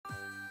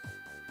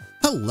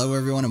Hello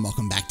everyone and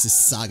welcome back to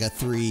SaGa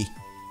 3.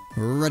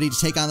 We're ready to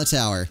take on the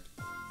tower.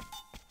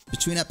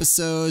 Between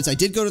episodes, I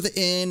did go to the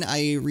inn,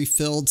 I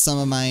refilled some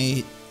of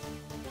my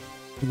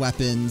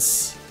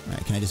weapons.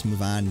 Alright, can I just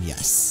move on?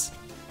 Yes.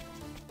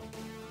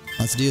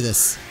 Let's do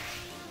this.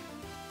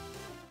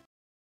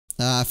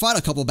 I fought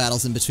a couple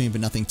battles in between,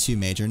 but nothing too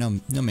major.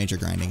 No major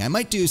grinding. I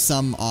might do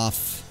some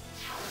off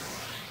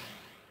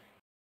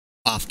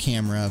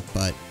camera,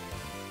 but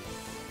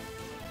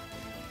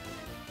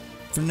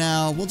for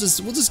now, we'll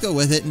just go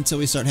with it until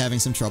we start having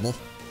some trouble.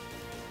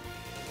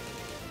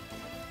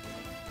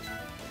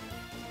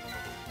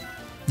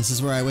 This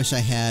is where I wish I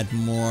had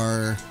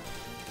more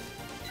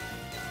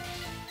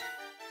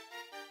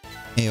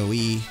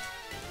AoE.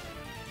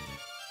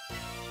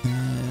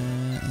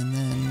 And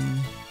then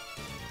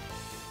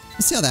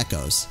let's see how that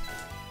goes.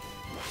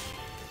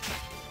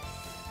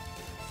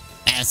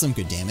 That's some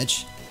good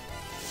damage.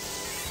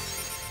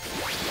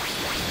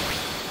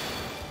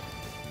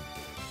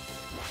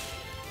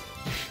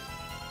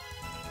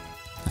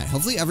 Alright,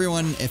 hopefully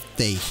everyone, if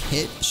they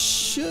hit,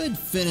 should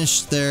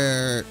finish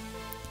their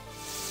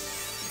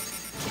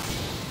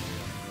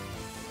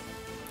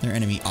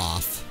enemy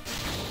off.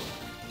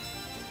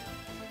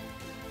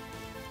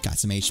 Got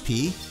some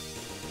HP.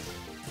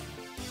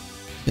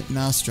 Hit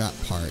mouse drop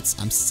parts.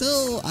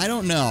 I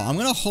don't know. I'm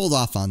gonna hold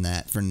off on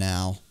that for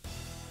now.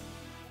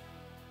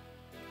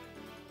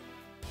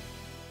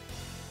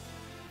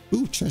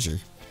 Ooh, treasure.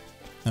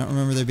 I don't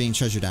remember there being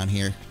treasure down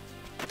here.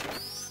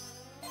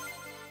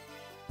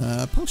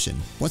 Potion.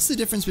 What's the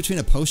difference between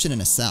a potion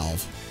and a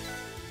salve?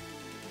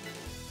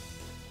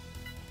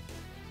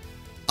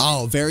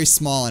 Oh, very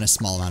small and a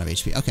small amount of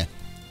HP. Okay.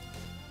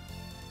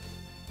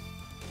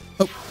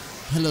 Oh,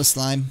 hello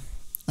slime.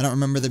 I don't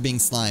remember there being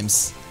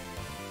slimes.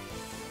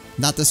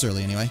 Not this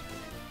early, anyway.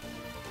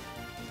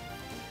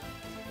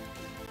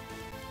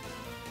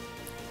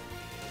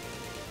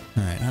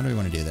 Alright, how do we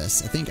want to do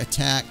this? I think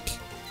attack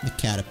the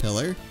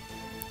caterpillar.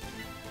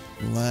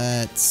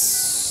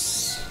 Let's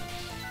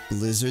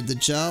blizzard the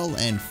gel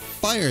and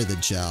fire the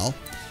gel.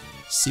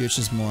 See which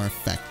is more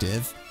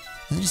effective.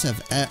 And then just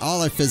have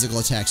all our physical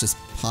attacks just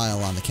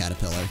pile on the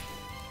caterpillar.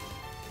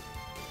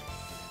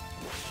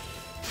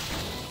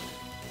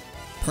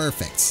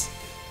 Perfect.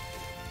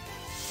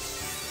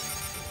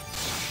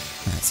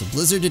 Alright, so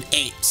Blizzard did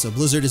 8, so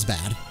Blizzard is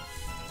bad.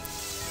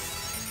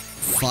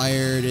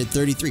 Fire did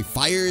 33.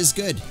 Fire is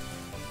good.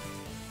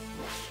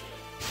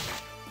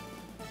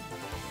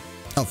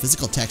 Oh,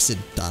 physical attacks did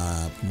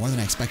more than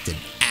I expected.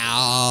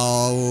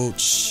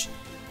 Ouch.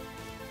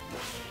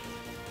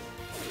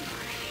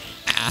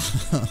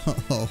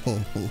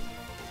 Ow.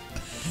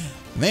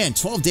 Man,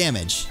 12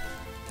 damage.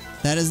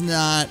 That is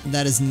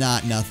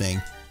not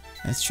nothing.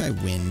 Let's try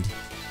wind.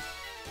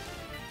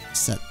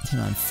 Set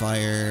him on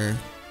fire.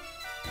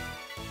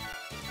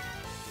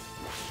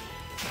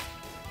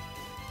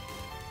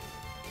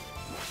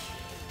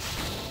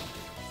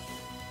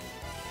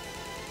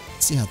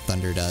 Let's see how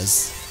thunder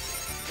does.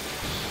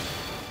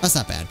 That's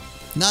not bad.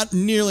 Not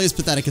nearly as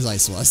pathetic as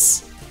ice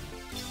was.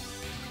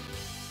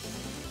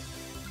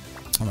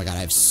 Oh my god,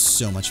 I have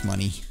so much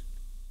money.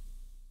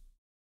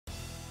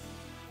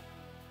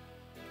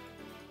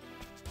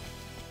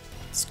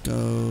 Let's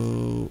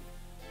go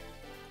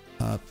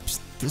up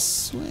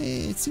this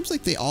way. It seems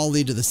like they all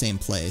lead to the same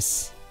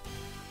place.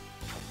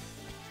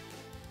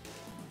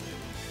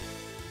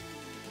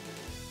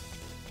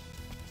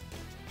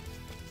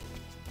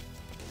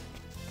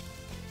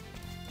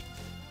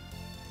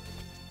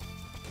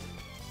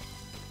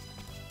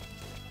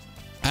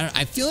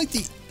 I feel like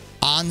the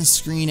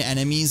on-screen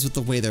enemies with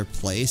the way they're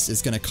placed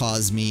is going to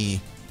cause me...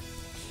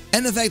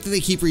 And the fact that they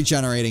keep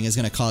regenerating is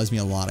going to cause me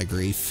a lot of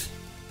grief.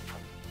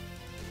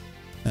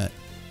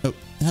 Oh,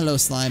 hello,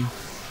 slime.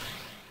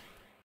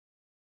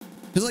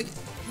 Because, like,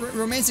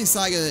 Romancing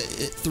Saga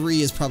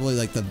 3 is probably,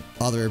 like, the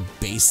other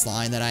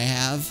baseline that I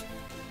have.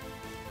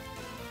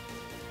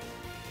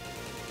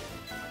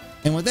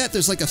 And with that,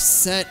 there's, like, a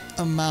set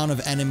amount of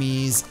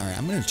enemies. Alright,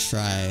 I'm going to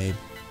try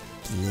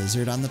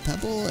Blizzard on the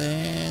pebble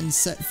and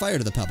set fire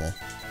to the pebble.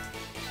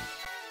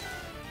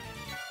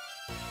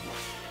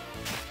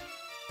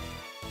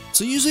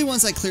 So usually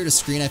once I cleared a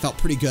screen, I felt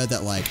pretty good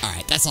that like,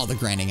 alright, that's all the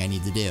grinding I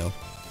need to do.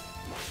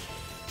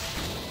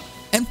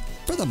 And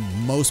for the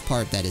most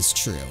part, that is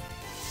true.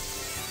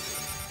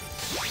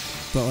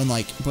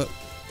 But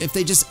if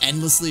they just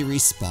endlessly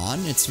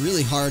respawn, it's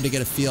really hard to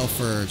get a feel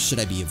for, should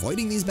I be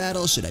avoiding these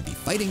battles? Should I be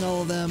fighting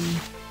all of them?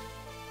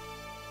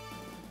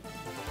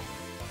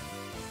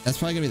 That's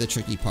probably gonna be the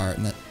tricky part,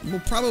 and that will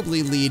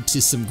probably lead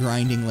to some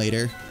grinding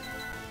later.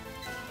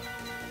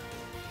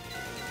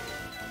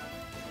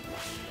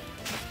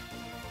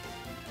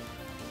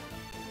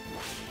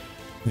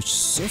 Which,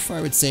 so far,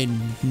 I would say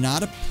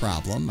not a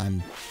problem.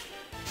 I'm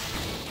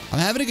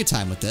having a good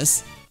time with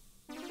this.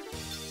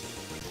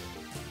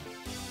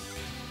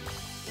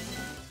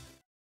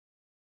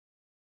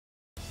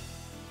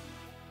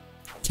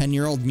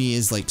 Ten-year-old me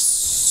is, like,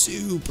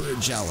 super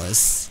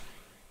jealous.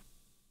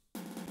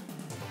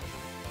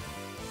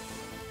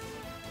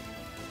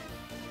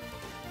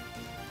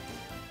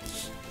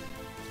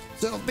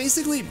 So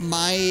basically,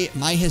 my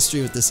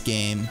history with this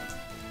game.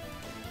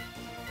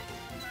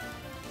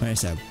 What did I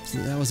say?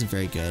 That wasn't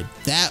very good.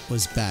 That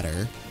was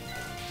better.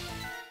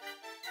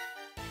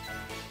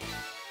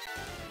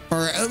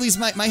 Or at least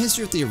my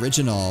history with the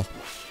original.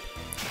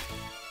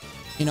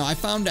 You know, I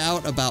found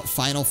out about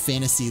Final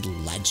Fantasy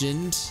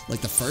Legend,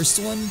 like the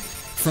first one,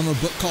 from a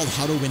book called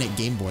How to Win at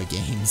Gameboy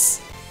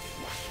Games.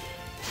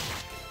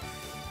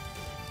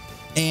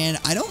 And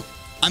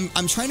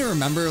I'm trying to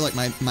remember, like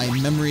my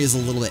memory is a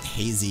little bit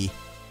hazy.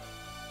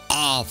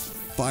 Oh,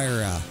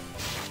 fire.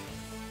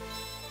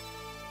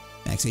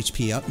 Max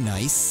HP up,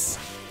 nice.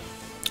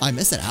 I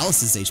missed that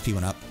Alice's HP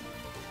went up.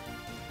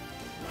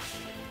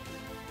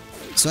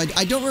 So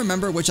I don't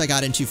remember which I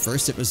got into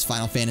first. It was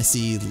Final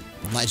Fantasy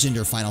Legend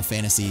or Final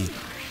Fantasy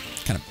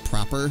kind of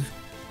proper.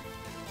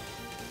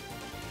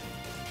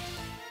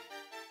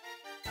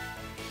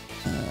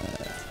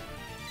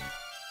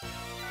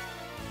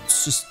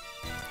 Let's just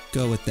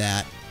go with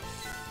that.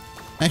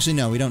 Actually,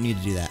 no, we don't need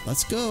to do that.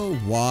 Let's go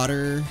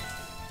water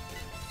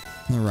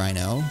the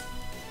Rhino.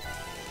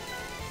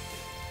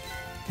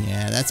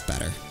 Yeah, that's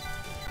better.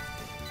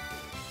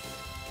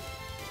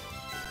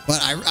 But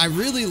I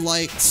really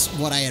liked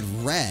what I had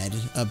read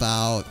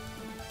about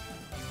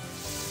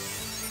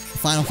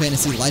Final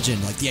Fantasy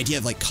Legend, like the idea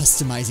of like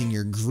customizing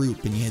your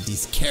group, and you had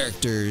these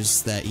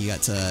characters that you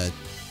got to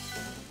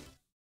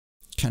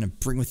kind of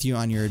bring with you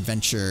on your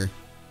adventure.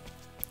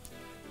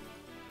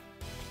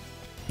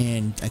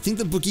 And I think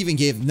the book even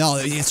gave, no,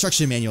 the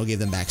instruction manual gave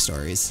them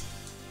backstories.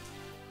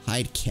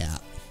 Hide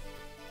Cap.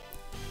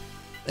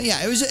 But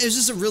yeah, it was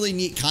just a really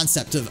neat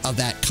concept of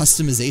that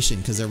customization,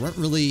 because there weren't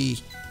really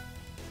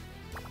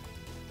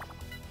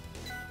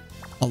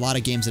a lot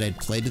of games that I'd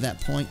played to that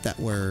point that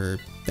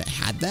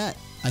had that.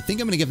 I think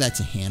I'm gonna give that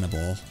to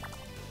Hannibal.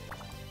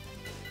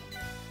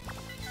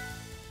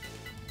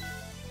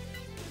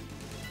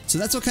 So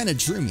that's what kind of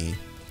drew me.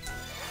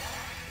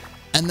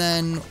 And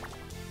then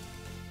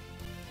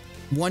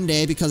one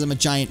day, because I'm a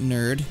giant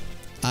nerd,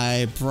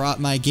 I brought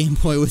my Game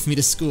Boy with me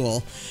to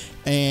school,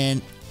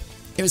 and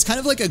it was kind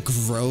of like a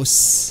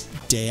gross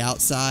day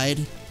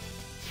outside.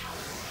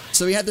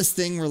 So we had this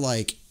thing where,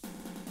 like,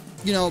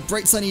 you know,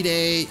 bright sunny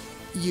day,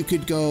 you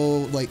could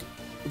go, like,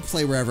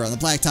 play wherever, on the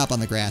blacktop, on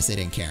the grass, they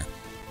didn't care.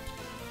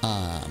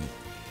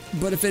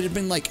 But if it had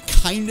been, like,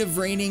 kind of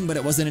raining, but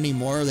it wasn't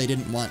anymore, they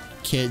didn't want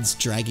kids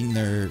dragging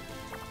their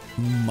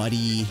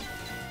muddy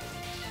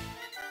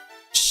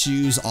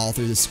shoes all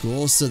through the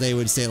school, so they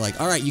would say,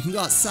 like, alright, you can go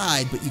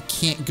outside, but you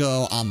can't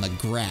go on the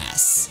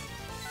grass.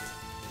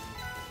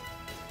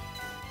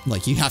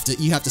 Like, you have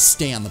to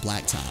stay on the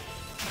blacktop.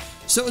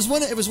 So it was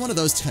one of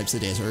those types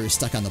of days where we were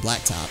stuck on the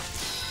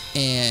blacktop.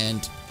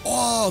 And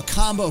oh,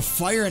 combo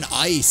fire and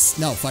ice.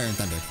 No, fire and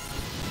thunder.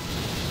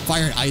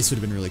 Fire and ice would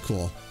have been really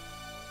cool.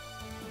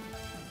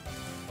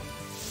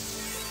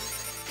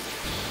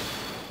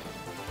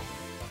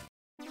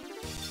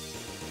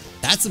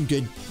 That's some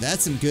good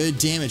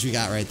damage we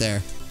got right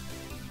there.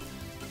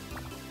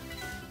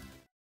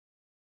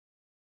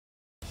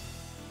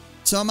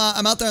 So I'm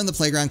out there on the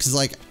playground because,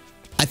 like,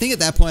 I think at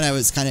that point I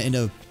was kind of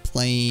into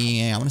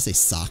playing, I want to say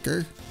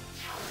soccer.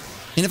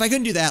 And if I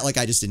couldn't do that, like,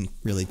 I just didn't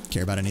really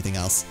care about anything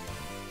else.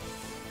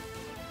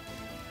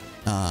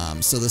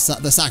 So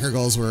the soccer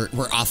goals were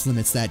off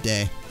limits that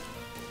day.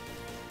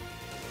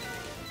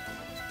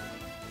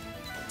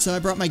 So I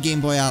brought my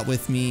Game Boy out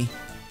with me.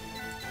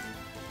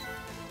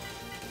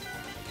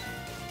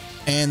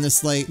 And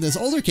this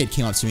older kid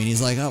came up to me and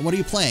he's like, what are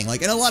you playing?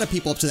 Like, and a lot of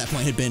people up to that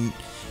point had been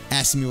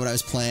asking me what I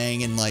was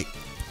playing, and like,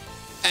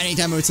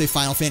 anytime I would say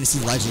Final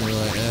Fantasy Legend, they were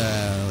like, I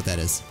don't know what that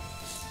is.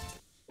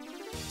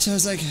 So I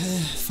was like,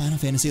 Final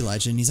Fantasy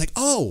Legend. He's like,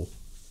 oh,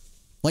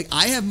 like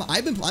I'm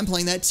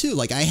playing that too.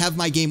 Like, I have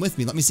my game with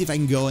me. Let me see if I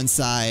can go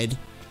inside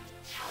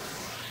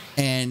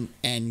and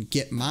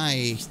get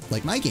my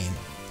game.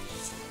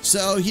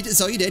 So he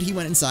did. He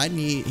went inside and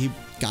he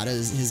got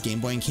his Game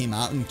Boy and came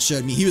out and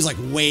showed me. He was like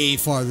way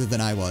farther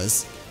than I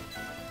was.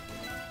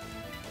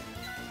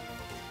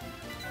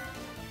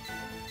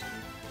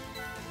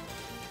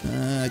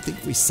 I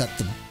think we set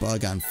the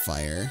bug on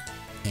fire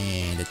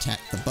and attack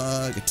the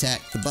bug.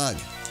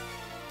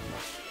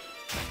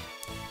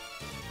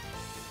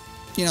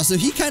 You know, so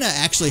he kind of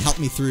actually helped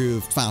me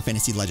through Final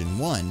Fantasy Legend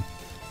 1.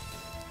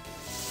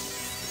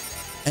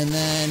 And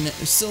then,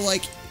 so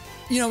like,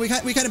 you know, we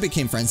kind of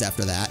became friends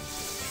after that.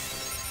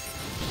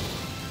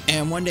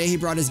 And one day he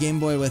brought his Game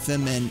Boy with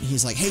him and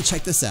he's like, hey,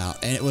 check this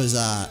out. And it was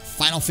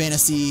Final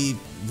Fantasy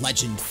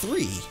Legend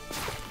 3.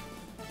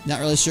 Not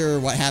really sure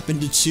what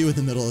happened to 2 in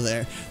the middle of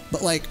there.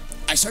 But like,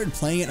 I started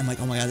playing it and I'm like,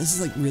 oh my god, this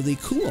is like really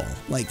cool.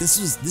 Like, this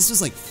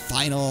was like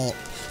final.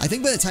 I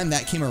think by the time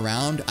that came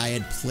around, I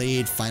had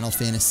played Final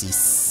Fantasy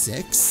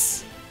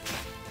 6.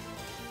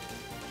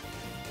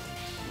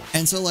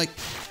 And so like,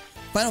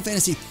 Final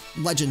Fantasy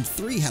Legend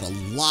 3 had a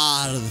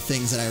lot of the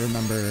things that I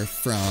remember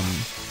from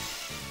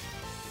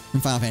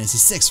Final Fantasy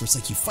 6, where it's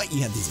like you fight,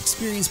 you have these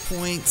experience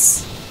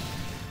points.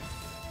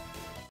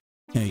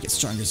 You know, you get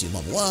stronger as you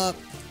level up.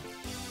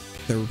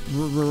 there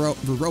were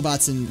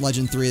robots in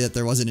Legend 3 that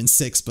there wasn't in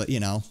 6, but, you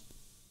know.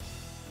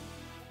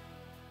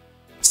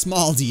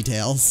 Small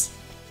details.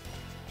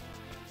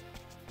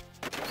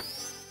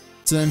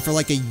 So then for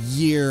like a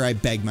year, I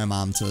begged my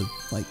mom to,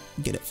 like,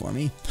 get it for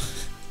me.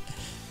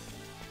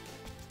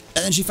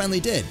 And then she finally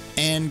did.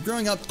 And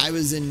growing up, I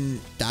was in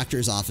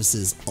doctor's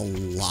offices a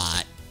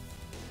lot.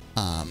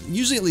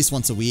 Usually at least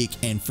once a week,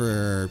 and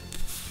for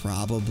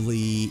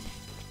probably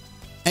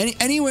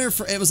anywhere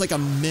for, it was like a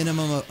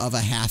minimum of a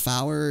half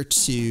hour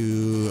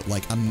to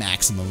like a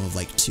maximum of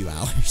like 2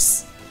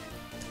 hours.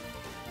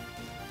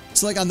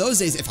 So like on those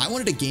days, if I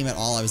wanted to game at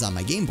all, I was on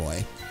my Game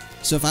Boy.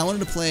 So if I wanted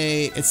to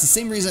play, it's the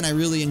same reason I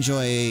really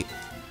enjoy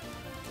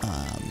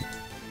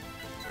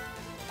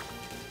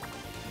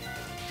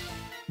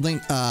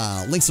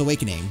Link's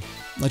Awakening,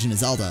 Legend of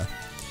Zelda.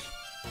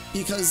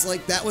 Because,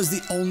 like, that was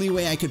the only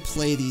way I could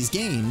play these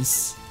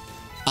games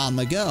on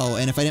the go,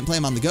 and if I didn't play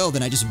them on the go,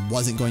 then I just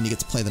wasn't going to get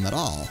to play them at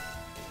all.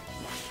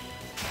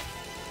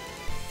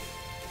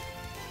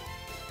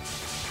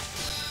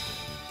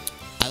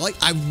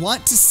 I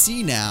want to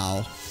see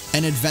now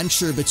an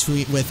adventure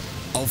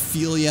with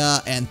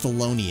Ophelia and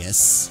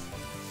Thelonious.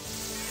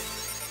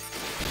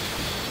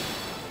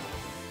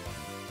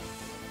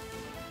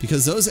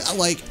 Because those,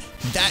 like,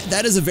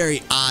 that is a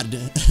very odd,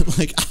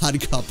 like, odd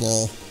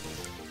couple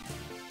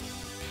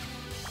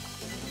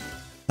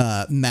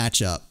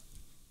matchup.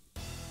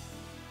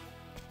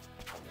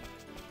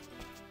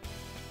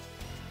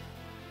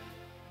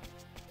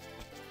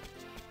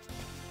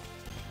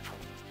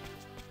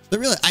 But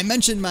really, I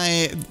mentioned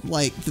my,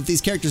 like, that these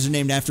characters are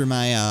named after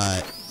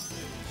my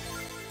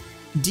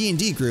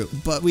D&D group,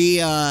 but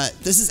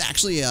this is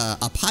actually a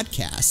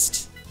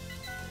podcast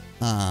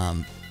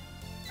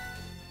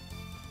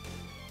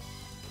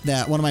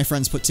that one of my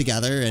friends put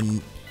together,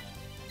 and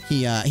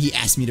he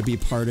asked me to be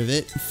part of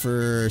it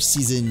for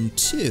season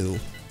 2.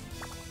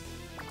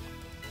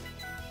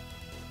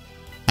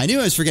 I knew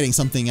I was forgetting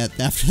something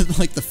after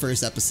like the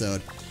first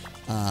episode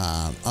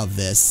of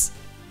this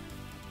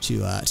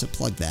to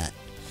plug that.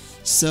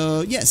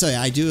 So yeah,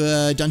 I do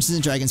a Dungeons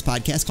and Dragons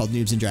podcast called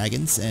Noobs and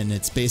Dragons, and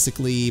it's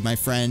basically my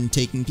friend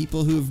taking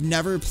people who've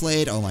never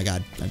played. Oh my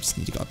god, I just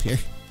need to go up here.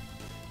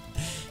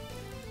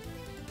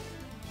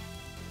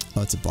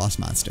 Oh, it's a boss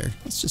monster.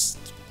 Let's just...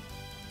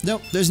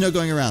 Nope, there's no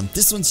going around.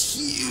 This one's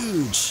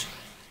huge!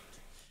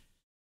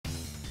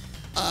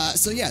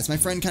 So yeah, it's my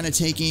friend kind of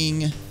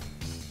taking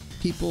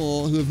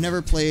people who have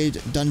never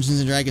played Dungeons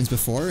and Dragons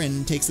before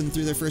and takes them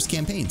through their first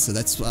campaign. So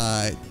that's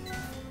kind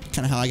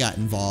of how I got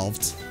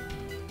involved.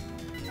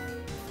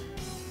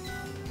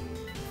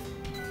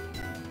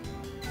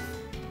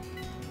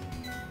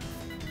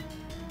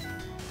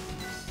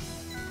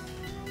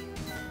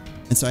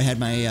 And so I had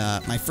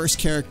my my first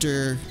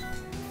character,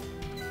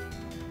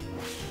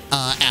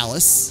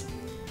 Alice,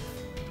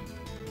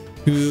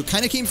 who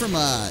kind of came from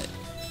a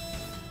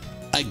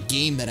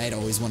game that I'd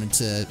always wanted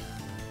to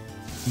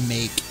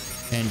make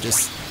and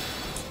just,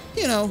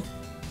 you know,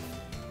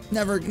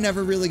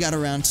 never really got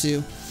around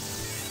to.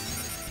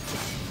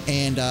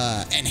 And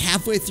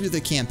halfway through the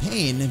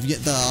campaign,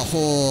 the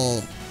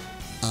whole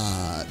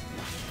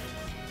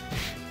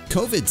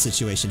COVID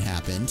situation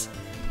happened,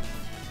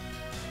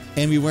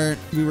 and we were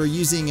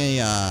using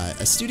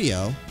a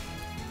studio.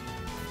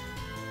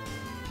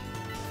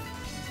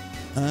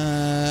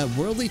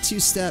 Worldly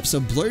two-step. So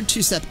blurred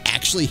two-step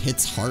actually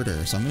hits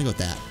harder, so I'm gonna go with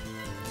that.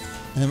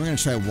 And then we're gonna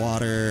try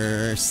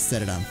water,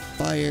 set it on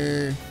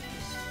fire,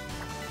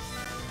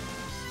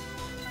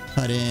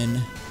 cut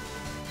in.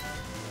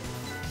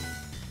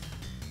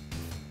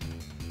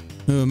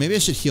 Ooh, maybe I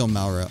should heal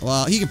Melro.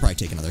 Well, he can probably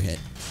take another hit.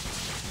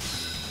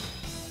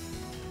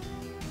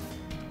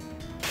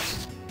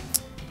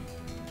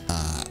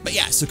 But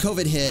yeah, so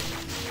COVID hit,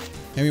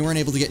 and we weren't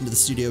able to get into the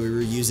studio we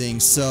were using,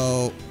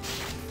 so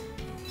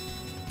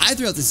I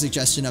threw out the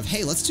suggestion of,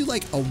 hey, let's do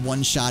like a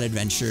one-shot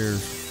adventure.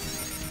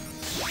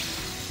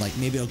 Like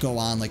maybe it'll go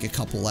on like a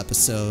couple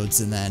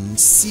episodes and then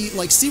see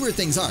where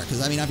things are.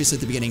 Because I mean, obviously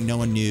at the beginning, no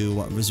one knew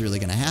what was really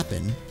going to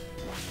happen,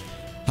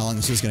 how long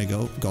this was going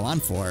to go on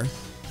for.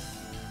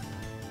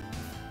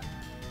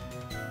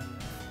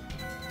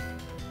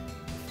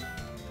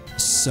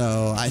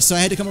 So I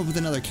had to come up with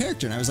another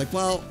character, and I was like,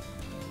 well,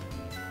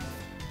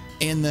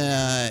 in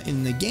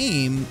the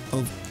game,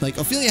 like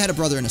Ophelia had a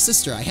brother and a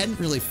sister. I hadn't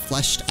really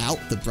fleshed out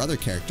the brother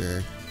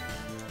character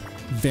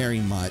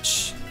very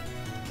much.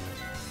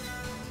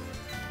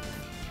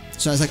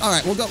 So I was like, all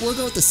right, we'll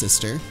go with the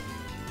sister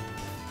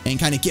and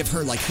kind of give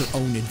her like her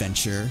own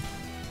adventure.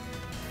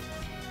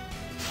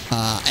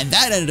 And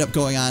that ended up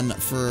going on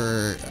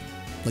for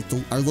like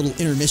our little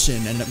intermission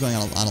ended up going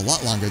on a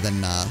lot longer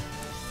than I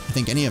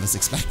think any of us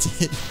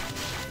expected.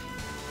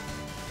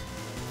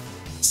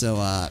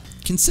 So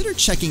consider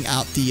checking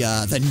out the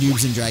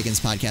Noobs and Dragons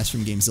podcast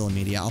from Gamezilla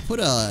Media. I'll put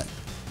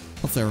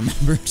hopefully I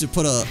remember to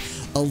put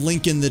a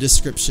link in the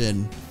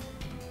description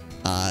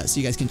so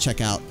you guys can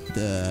check out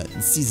the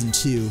season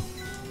 2.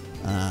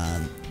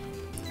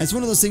 It's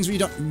one of those things where you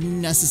don't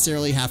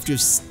necessarily have to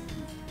have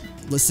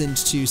listened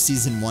to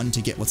season 1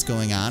 to get what's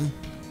going on.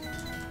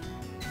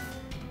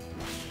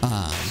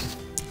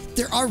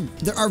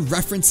 There are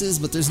references,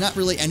 but there's not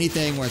really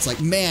anything where it's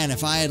like, man,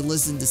 if I had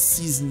listened to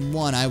season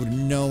 1, I would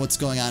know what's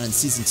going on in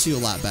season 2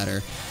 a lot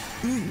better.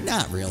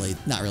 Not really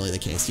the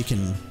case. You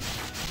can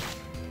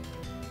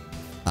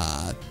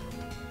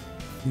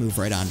move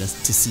right on to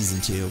season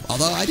 2.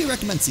 Although I do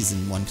recommend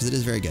season 1 because it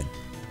is very good.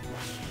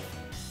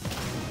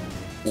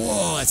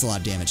 Whoa, that's a lot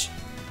of damage.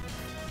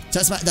 So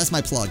that's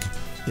my plug.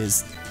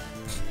 Is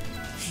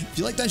if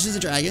you like Dungeons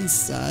and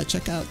Dragons,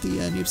 check out the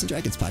Noobs and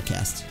Dragons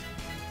podcast.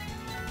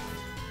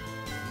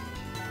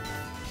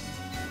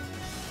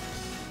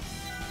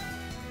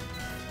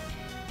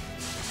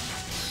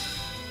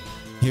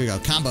 Here we go,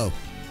 combo.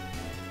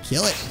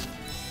 Kill it.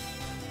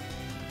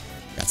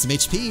 Got some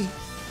HP.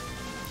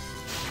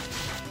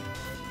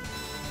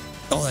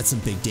 Oh, that's some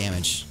big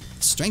damage.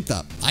 Strength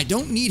up. I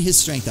don't need his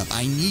strength up.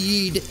 I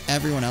need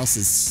everyone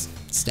else's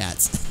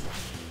stats.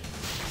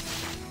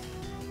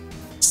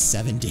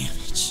 7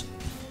 damage.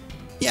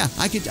 Yeah,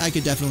 I could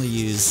definitely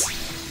use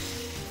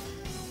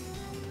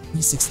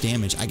 6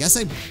 damage. I guess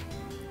I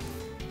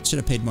should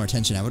have paid more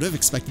attention. I would have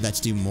expected that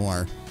to do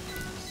more.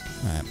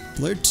 Alright,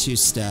 blurred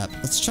 2-step.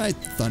 Let's try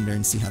Thunder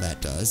and see how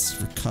that does.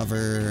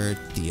 Recover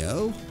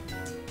Theo.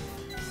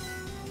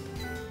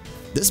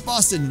 This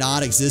boss did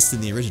not exist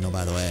in the original,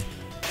 by the way.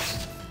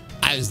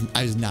 I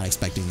was not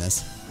expecting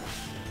this.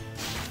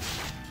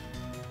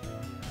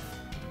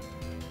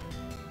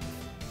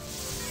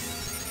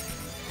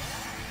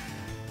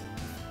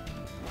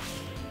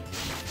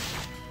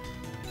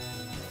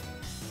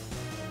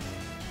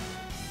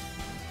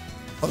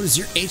 Oh, does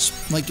your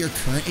your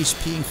current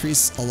HP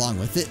increase along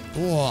with it?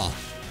 Oh.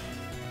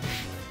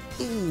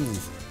 Ooh.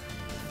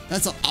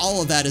 That's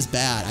all of that is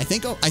bad. I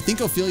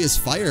think Ophelia's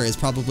fire is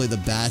probably the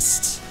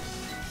best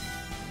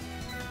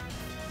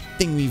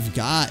thing we've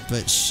got,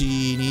 but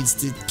she needs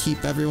to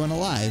keep everyone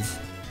alive.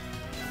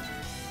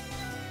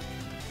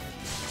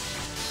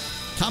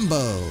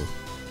 Combo.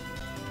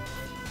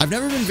 I've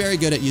never been very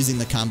good at using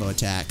the combo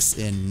attacks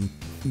in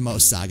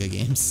most SaGa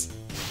games.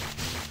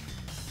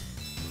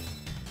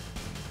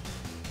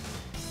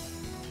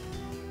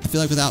 I feel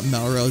like without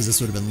Melrose,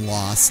 this would have been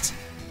lost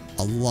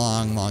a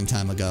long, long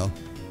time ago.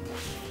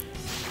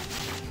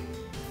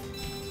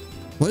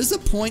 What is the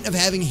point of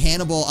having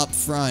Hannibal up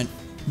front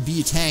be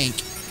a tank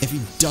if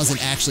he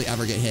doesn't actually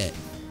ever get hit?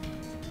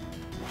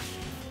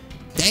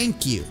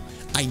 Thank you.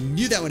 I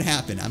knew that would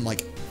happen. I'm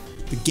like,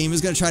 the game is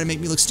going to try to make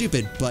me look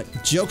stupid, but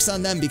joke's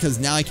on them because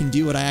now I can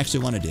do what I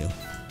actually want to do.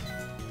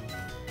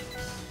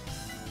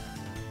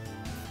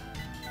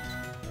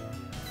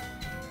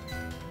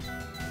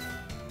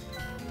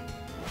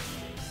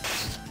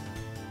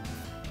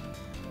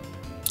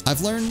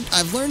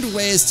 I've learned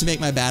ways to make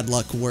my bad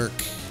luck work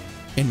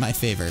in my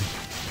favor.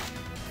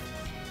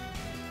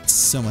 It's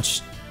so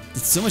much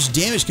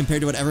damage compared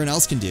to what everyone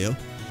else can do.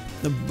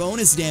 The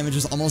bonus damage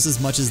is almost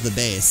as much as the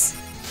base.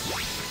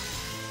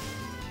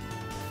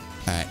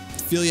 Alright,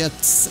 Ophelia,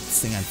 set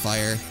this thing on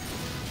fire.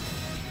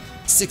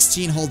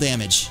 16 whole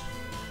damage.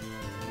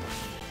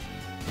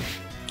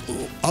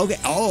 Ooh, okay,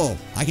 oh,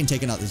 I can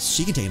take another,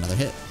 she can take another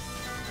hit.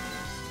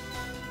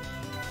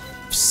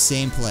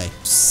 Same play,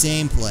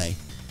 same play.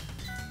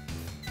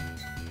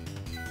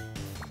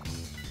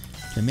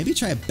 Can I maybe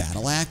try a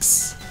battle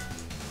axe?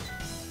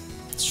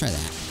 Let's try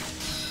that.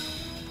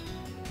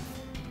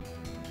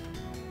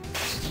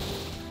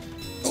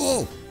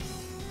 Oh!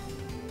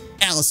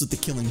 Alice with the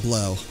killing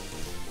blow.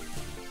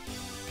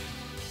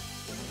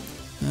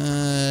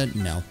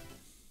 No.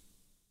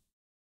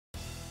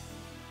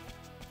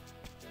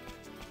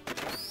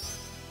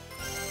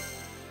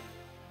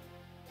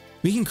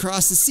 We can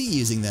cross the sea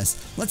using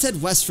this. Let's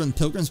head west from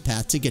Pilgrim's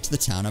Path to get to the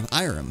town of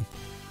Irem.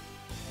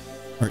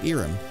 Or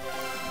Irem.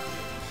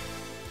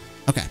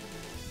 Okay.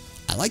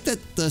 I like that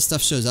the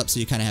stuff shows up so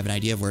you kind of have an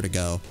idea of where to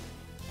go.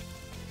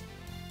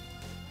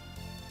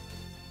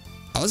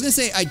 I was gonna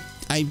say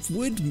I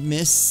would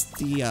miss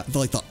the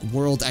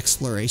world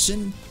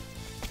exploration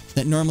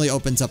that normally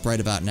opens up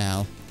right about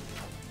now.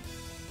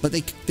 But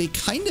they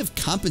kind of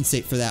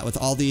compensate for that with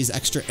all these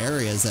extra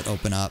areas that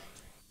open up.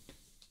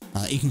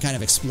 You can kind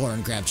of explore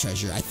and grab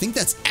treasure. I think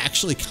that's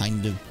actually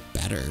kind of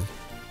better.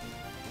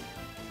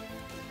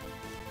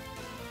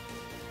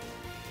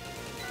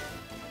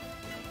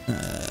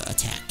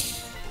 Attack.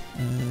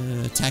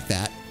 Attack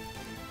that.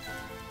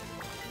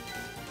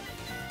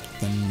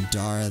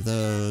 Thundara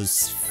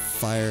those.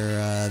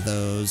 Fire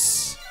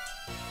those.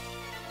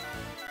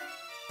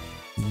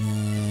 And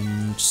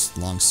then just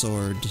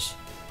longsword.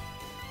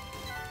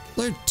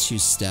 Blurred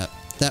 2-step.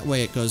 That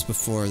way it goes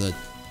before the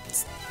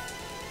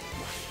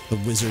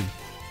wizard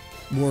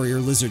warrior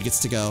lizard gets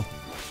to go.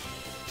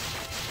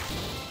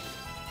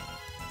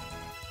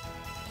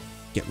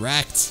 Get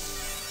wrecked.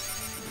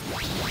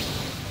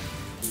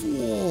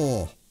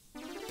 Whoa. I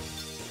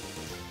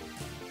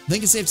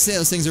think it's safe to say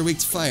those things are weak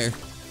to fire.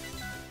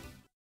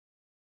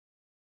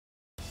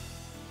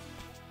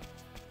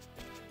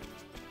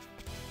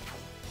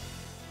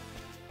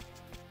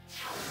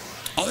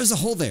 Oh, there's a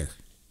hole there.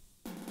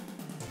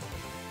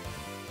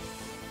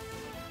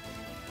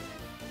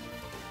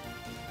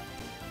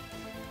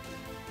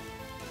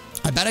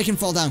 I bet I can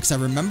fall down because I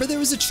remember there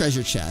was a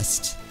treasure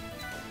chest.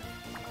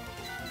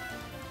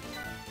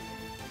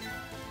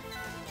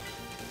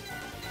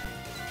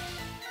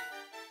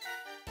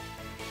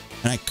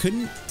 And I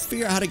couldn't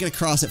figure out how to get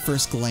across at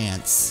first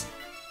glance.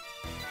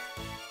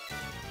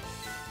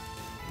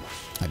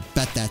 I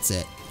bet that's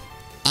it.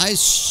 I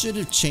should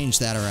have changed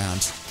that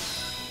around.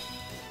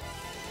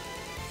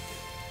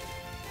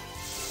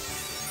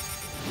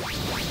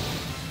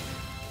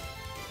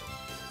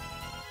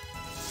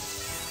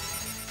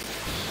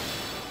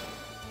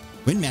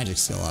 Wind magic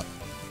skill up.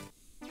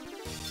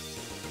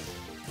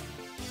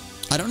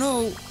 I don't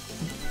know.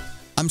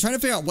 I'm trying to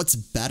figure out what's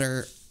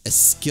better, a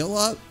skill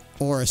up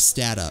or a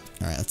stat up.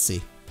 All right, let's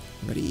see.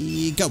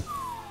 Ready, go.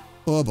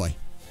 Oh boy.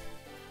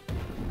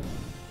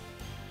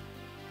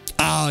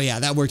 Oh yeah,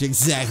 that worked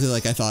exactly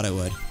like I thought it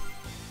would.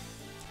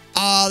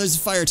 Oh, there's a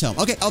fire tome.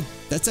 Okay, oh,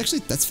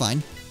 that's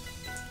fine.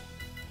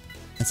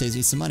 That saves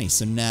me some money.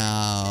 So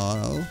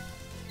now,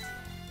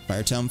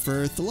 fire tome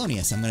for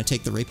Thelonious. I'm gonna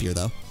take the rapier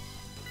though.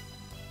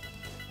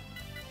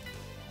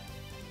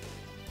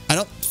 I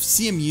don't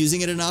see him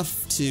using it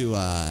enough to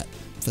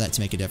for that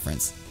to make a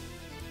difference.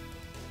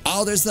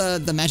 Oh, there's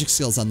the magic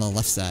skills on the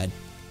left side.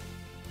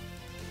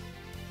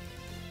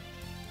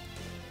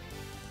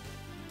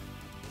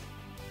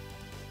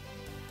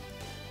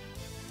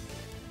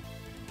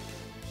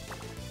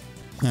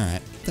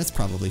 Alright, that's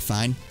probably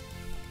fine.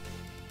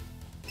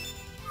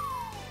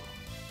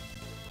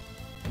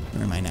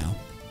 Where am I now?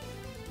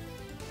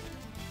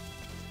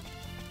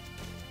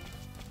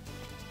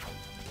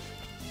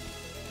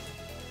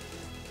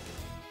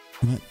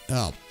 What?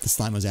 Oh, the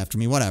slime was after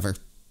me. Whatever.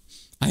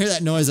 I hear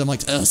that noise. I'm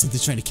like, oh,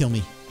 something's trying to kill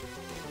me.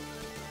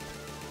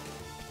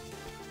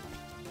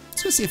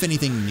 Let's go see if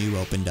anything new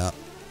opened up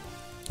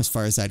as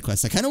far as side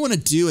quests. I kind of want to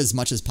do as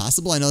much as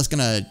possible. I know it's going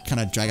to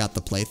kind of drag out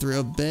the playthrough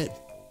a bit.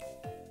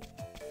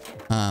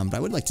 But I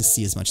would like to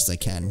see as much as I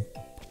can.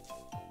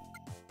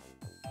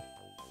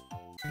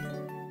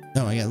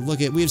 Oh my god, look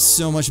at, we have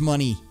so much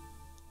money.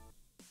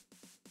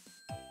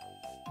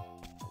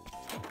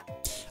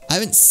 I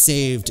haven't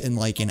saved in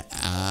like an,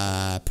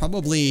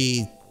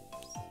 probably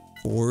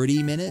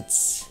 40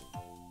 minutes.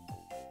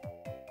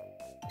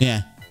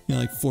 Yeah,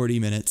 like 40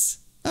 minutes.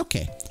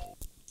 Okay.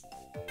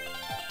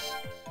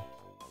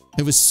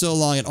 It was so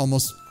long it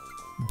almost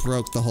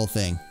broke the whole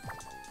thing.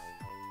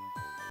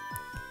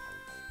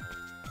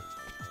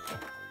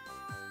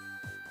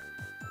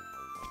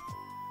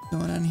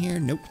 Going on here?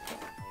 Nope.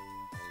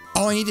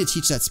 Oh, I need to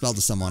teach that spell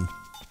to someone.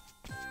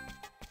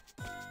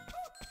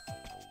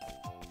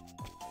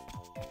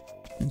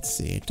 Let's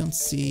see. I don't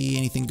see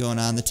anything going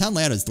on. The town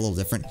layout is a little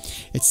different.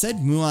 It said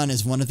Muon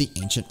is one of the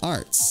ancient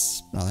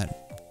arts. Oh,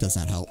 that does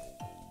not help.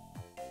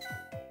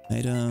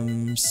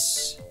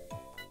 Items.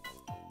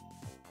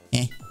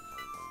 Eh.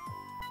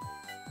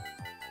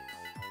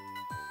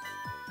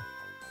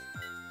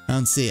 I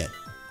don't see it.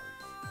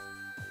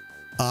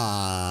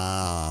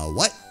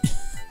 What?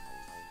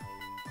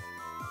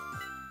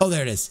 Oh,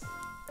 there it is.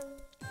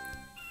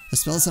 A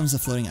spell summons a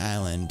floating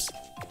island.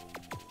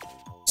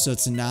 So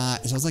it's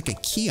not, so it's like a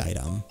key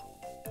item.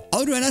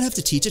 Oh, do I not have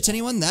to teach it to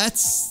anyone? That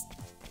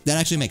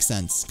actually makes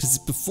sense. Because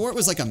before it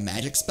was like a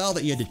magic spell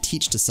that you had to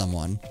teach to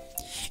someone.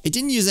 It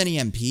didn't use any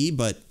MP,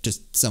 but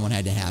just someone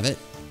had to have it.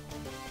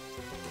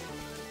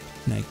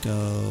 And I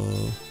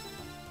go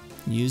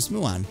use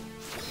Muon.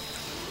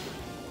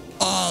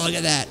 Oh, look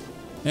at that.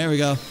 There we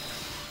go.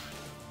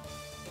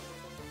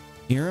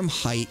 Irem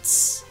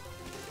Heights.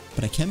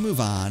 But I can move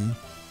on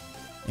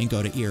and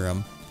go to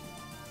Irem.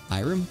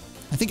 Irem?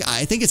 I think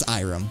it's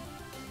Irem.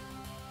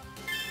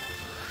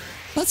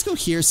 Let's go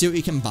here, see what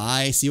we can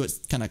buy, see what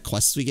kind of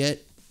quests we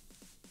get.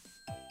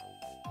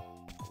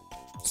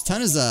 This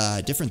town is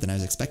different than I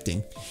was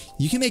expecting.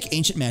 You can make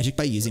ancient magic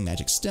by using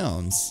magic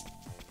stones.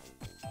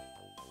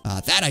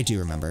 That I do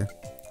remember.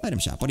 Item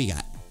shop, what do you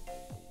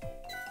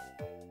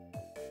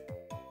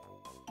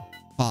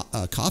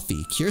got?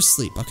 Coffee, cure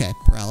sleep. Okay,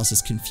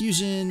 paralysis,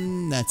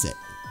 confusion, that's it.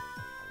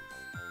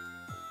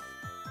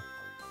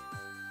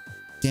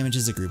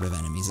 Damages a group of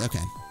enemies. Okay.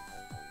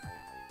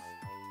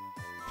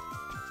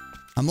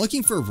 I'm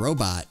looking for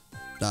robot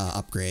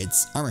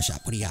upgrades. Armor shop.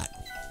 What do you got?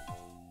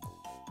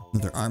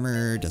 Another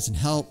armor doesn't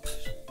help.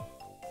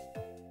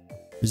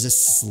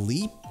 Resist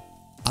sleep.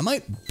 I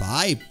might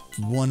buy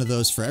one of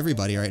those for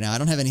everybody right now. I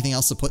don't have anything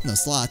else to put in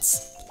those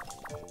slots.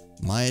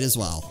 Might as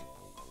well.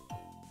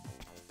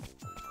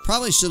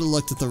 Probably should have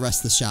looked at the rest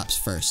of the shops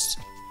first.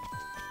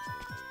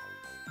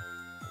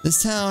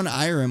 This town,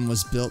 Irem,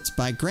 was built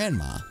by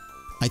Grandma.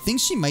 I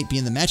think she might be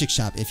in the magic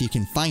shop if you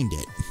can find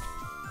it.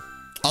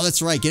 Oh,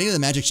 that's right. Getting to the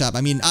magic shop.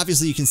 I mean,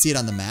 obviously you can see it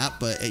on the map,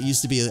 but it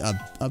used to be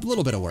a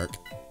little bit of work.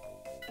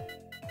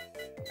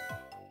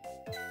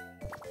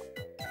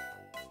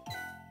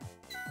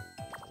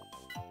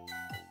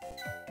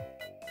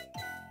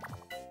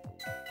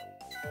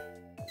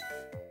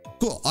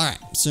 Cool. All right.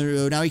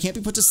 So now he can't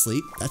be put to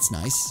sleep. That's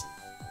nice.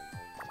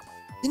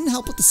 Didn't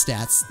help with the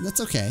stats.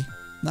 That's okay.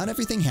 Not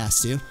everything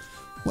has to.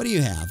 What do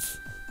you have?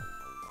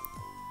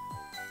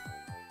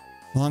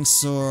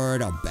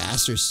 Longsword. Oh,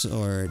 Bastard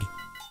Sword.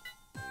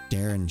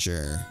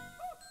 Derringer.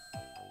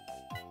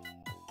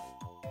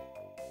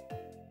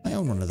 I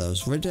own one of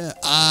those. Where'd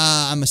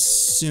I'm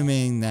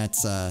assuming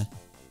that's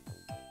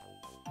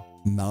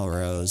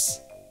Melrose.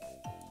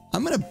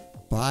 I'm gonna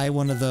buy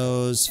one of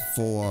those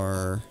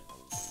for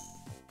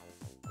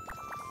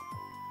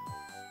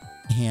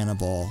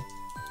Hannibal.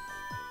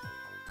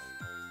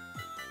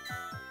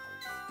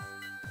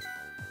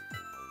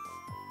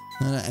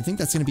 I think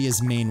that's gonna be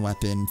his main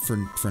weapon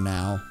for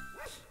now.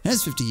 It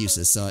has 50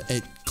 uses, so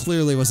it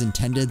clearly was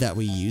intended that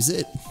we use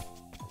it.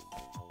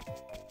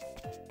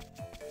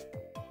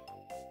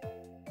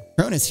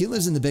 Cronus, he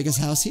lives in the biggest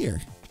house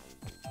here.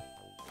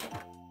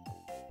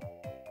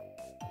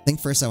 I think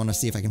first I want to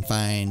see if I can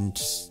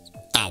find...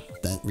 Ow,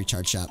 that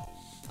recharge shop.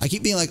 I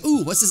keep being like,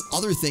 ooh, what's this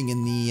other thing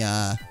in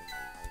the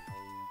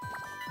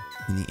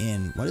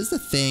inn? What is the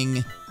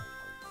thing?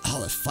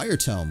 Oh, the fire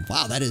tome.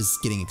 Wow, that is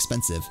getting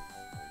expensive.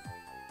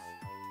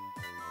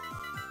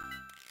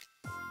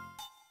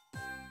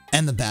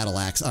 And the battle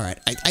axe. All right,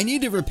 I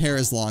need to repair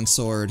his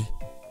longsword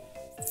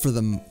for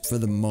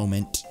the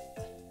moment.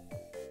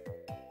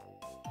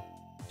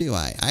 Do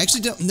I? I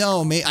actually don't.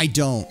 No, I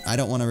don't. I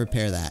don't want to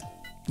repair that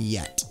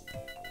yet.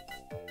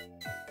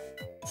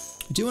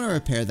 I do want to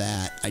repair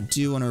that. I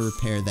do want to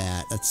repair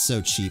that. That's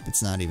so cheap.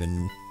 It's not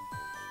even.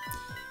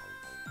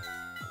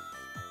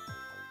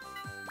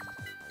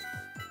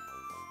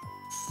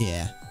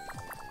 Yeah.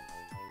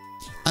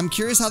 I'm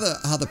curious how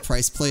the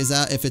price plays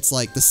out, if it's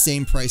like the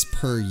same price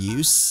per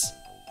use.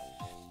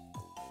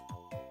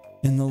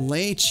 In the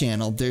Lay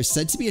channel, there's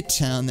said to be a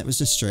town that was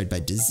destroyed by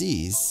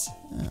disease.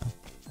 Oh.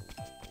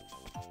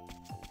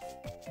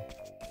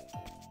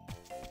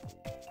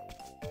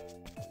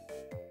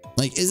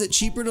 Like, is it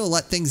cheaper to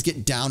let things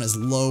get down as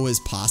low as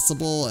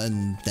possible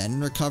and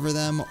then recover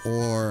them,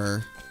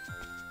 or...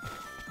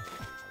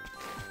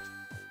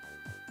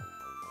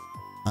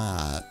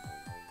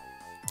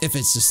 if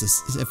it's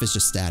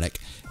just static.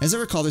 As I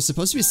recall, there's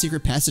supposed to be a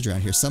secret passage around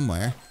here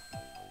somewhere.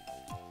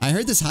 I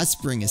heard this hot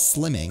spring is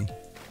slimming.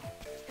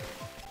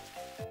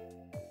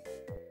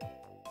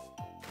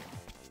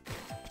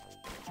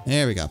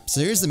 There we go.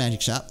 So here's the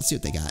magic shop. Let's see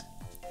what they got.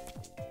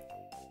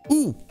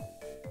 Ooh!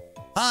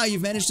 Ah,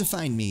 you've managed to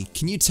find me.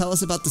 Can you tell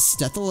us about the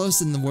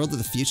Stethalos in the world of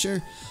the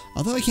future?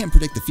 Although I can't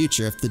predict the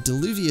future, if the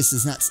Diluvius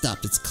is not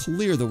stopped, it's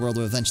clear the world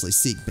will eventually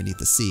sink beneath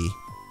the sea.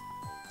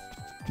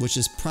 Which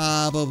is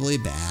probably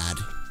bad.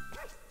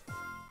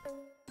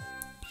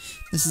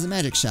 This is a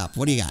magic shop.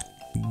 What do you got?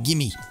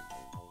 Gimme.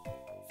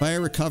 Fire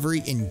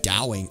recovery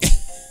endowing.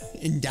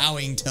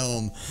 Endowing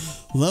tome.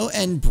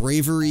 Low-end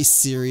bravery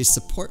series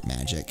support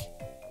magic.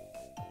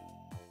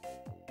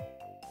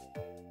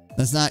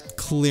 That's not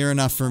clear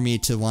enough for me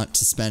to want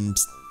to spend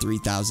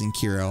 3,000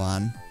 Kiro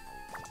on.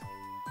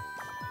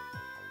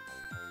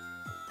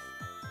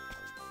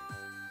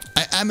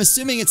 I'm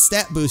assuming it's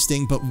stat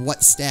boosting, but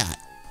what stat?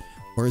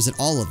 Or is it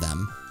all of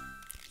them?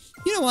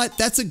 You know what?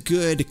 That's a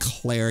good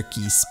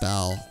cleric-y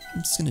spell.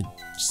 I'm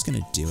just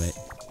gonna do it.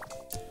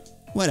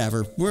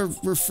 Whatever. We're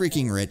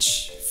freaking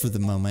rich for the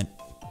moment.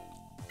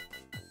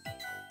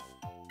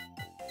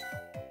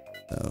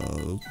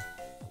 Oh.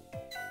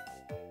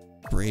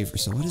 Bravery.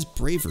 So what does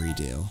bravery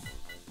do?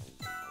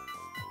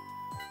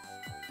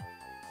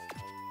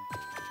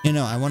 You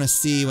know, I want to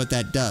see what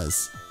that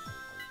does.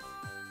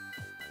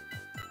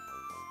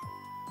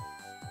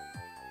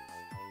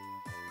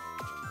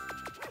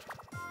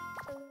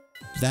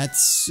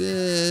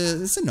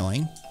 That's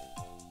annoying.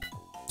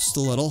 Just a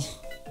little.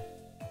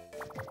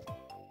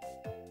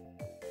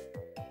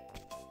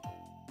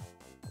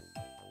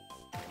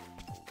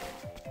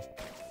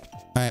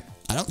 Alright,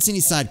 I don't see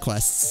any side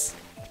quests.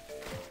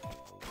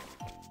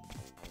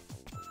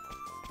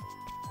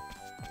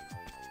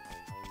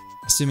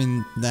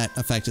 Assuming that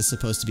effect is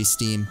supposed to be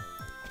Steam.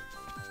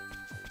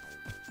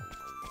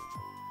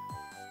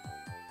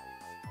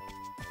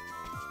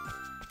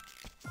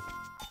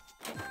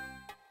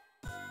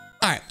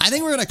 Alright, I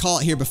think we're gonna call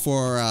it here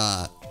before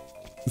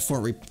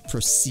we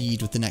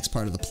proceed with the next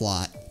part of the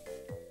plot.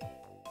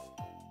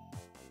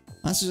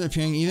 Monsters are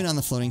appearing even on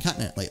the floating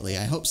continent lately.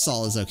 I hope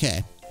Saul is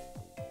okay.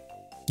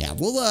 Yeah,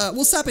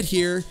 we'll stop it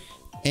here.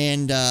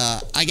 And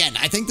again,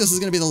 I think this is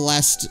gonna be the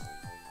last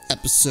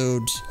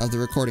episode of the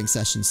recording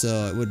session,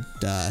 so it would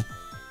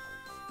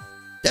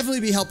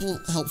definitely be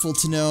helpful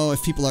to know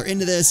if people are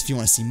into this, if you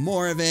want to see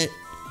more of it.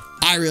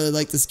 I really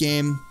like this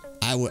game.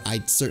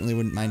 I certainly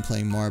wouldn't mind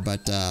playing more,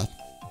 but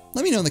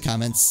let me know in the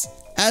comments.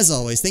 As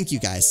always, thank you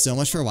guys so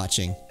much for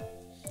watching,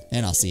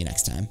 and I'll see you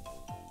next time.